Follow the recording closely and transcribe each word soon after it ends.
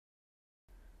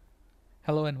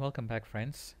Hello and welcome back,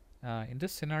 friends. In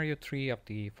this scenario 3 of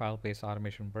the file-based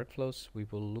automation workflows, we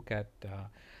will look at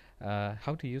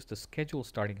how to use the schedule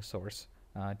starting source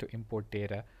to import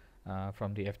data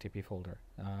from the FTP folder.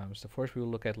 So first we will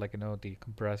look at the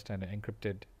compressed and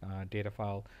encrypted data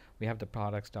file. We have the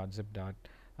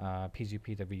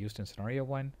products.zip.pgp that we used in scenario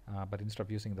 1, but instead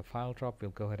of using the file drop, we'll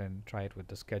go ahead and try it with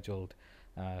the scheduled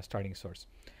starting source.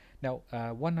 Now,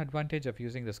 one advantage of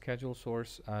using the schedule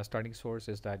source, starting source,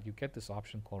 is that you get this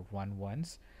option called run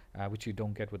once, which you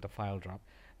don't get with the file drop.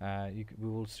 We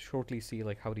will shortly see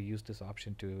how to use this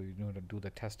option to to do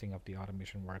the testing of the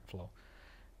automation workflow.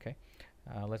 Okay,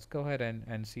 let's go ahead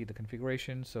and see the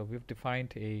configuration. So we've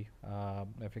defined a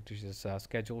fictitious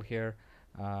schedule here.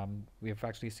 We have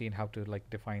actually seen how to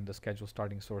define the schedule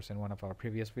starting source in one of our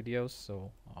previous videos, so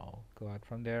I'll go out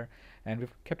from there, and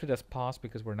we've kept it as pause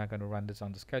because we're not going to run this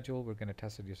on the schedule. We're going to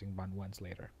test it using run once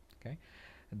later. Okay,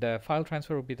 the file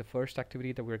transfer will be the first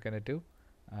activity that we're going to do.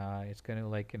 It's going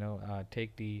to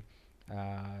take the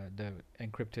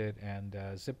encrypted and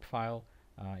zip file.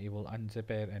 You will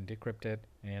unzip it and decrypt it,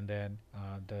 and then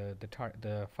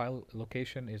the file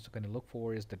location is going to look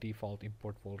for is the default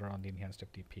import folder on the enhanced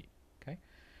FTP. Okay,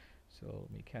 so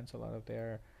let me cancel out of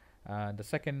there. The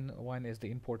second one is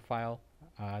the import file.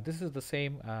 This is the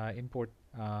same import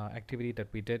activity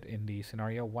that we did in the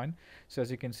scenario 1. So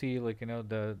as you can see,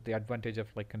 the advantage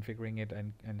of configuring it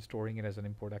and storing it as an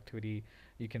import activity,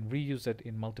 you can reuse it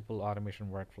in multiple automation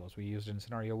workflows. We used it in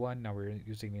scenario 1, now we're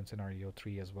using it in scenario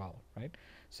 3 as well, right?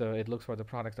 So it looks for the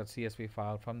products.csv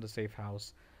file from the safe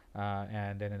house,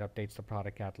 and then it updates the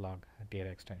product catalog data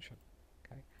extension.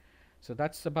 Okay, so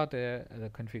that's about the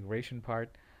configuration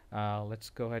part. Let's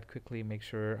go ahead quickly make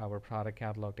sure our product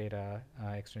catalog data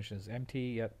extension is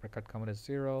empty. Yet record commit is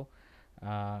 0,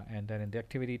 and then in the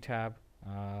activity tab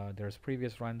there's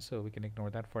previous run, so we can ignore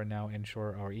that for now.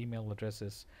 Ensure our email address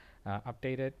is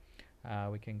updated.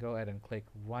 We can go ahead and click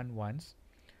run once.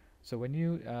 So when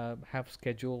you have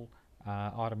schedule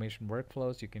automation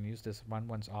workflows, you can use this run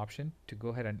once option to go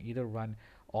ahead and either run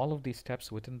all of these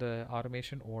steps within the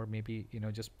automation, or maybe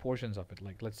just portions of it.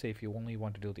 Like let's say if you only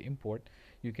want to do the import,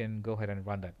 you can go ahead and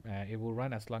run that. It will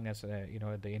run as long as the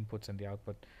inputs and the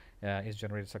output is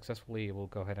generated successfully. It will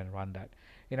go ahead and run that.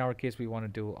 In our case, we want to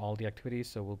do all the activities,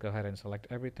 so we'll go ahead and select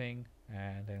everything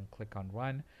and then click on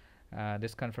run.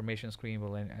 This confirmation screen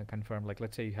will confirm,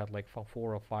 let's say you had 4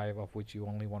 or 5 of which you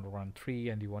only want to run 3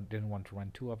 and you didn't want to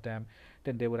run 2 of them,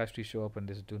 then they would actually show up in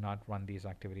this do not run these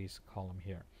activities column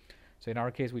here. So in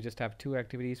our case, we just have 2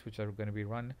 activities which are going to be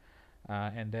run,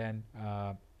 and then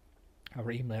our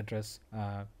email address,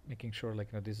 making sure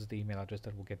this is the email address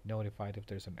that will get notified if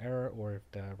there's an error or if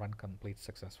the run completes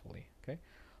successfully. Okay,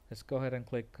 let's go ahead and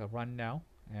click run now,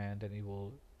 and then it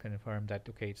will confirm that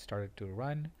it started to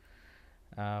run.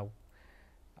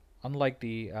 Unlike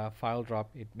the file drop,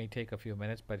 it may take a few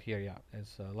minutes, but here, yeah,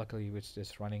 it's luckily it's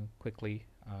just running quickly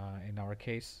in our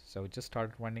case. So it just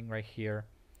started running right here.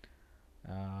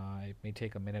 It may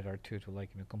take a minute or two to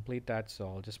complete that, so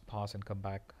I'll just pause and come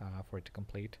back for it to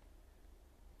complete.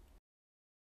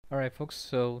 Alright folks,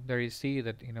 so there you see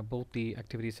that both the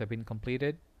activities have been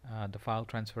completed, the file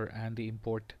transfer and the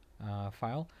import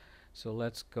file. So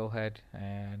let's go ahead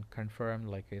and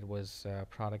confirm it was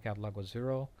product catalog was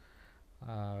 0.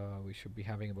 We should be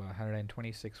having about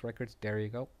 126 records. There you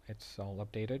go, it's all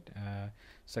updated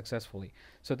successfully.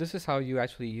 So this is how you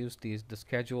actually use the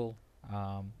schedule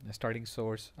starting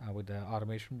source with the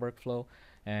automation workflow.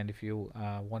 And if you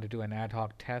want to do an ad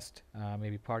hoc test,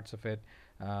 maybe parts of it,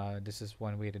 this is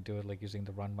one way to do it, using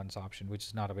the run once option, which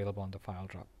is not available on the file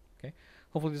drop. Okay,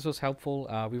 hopefully this was helpful.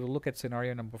 We will look at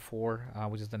scenario number 4,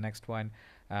 which is the next one,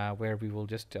 where we will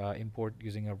just import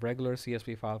using a regular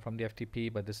CSV file from the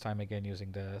FTP, but this time again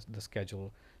using the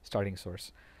schedule starting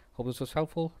source. Hope this was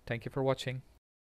helpful. Thank you for watching.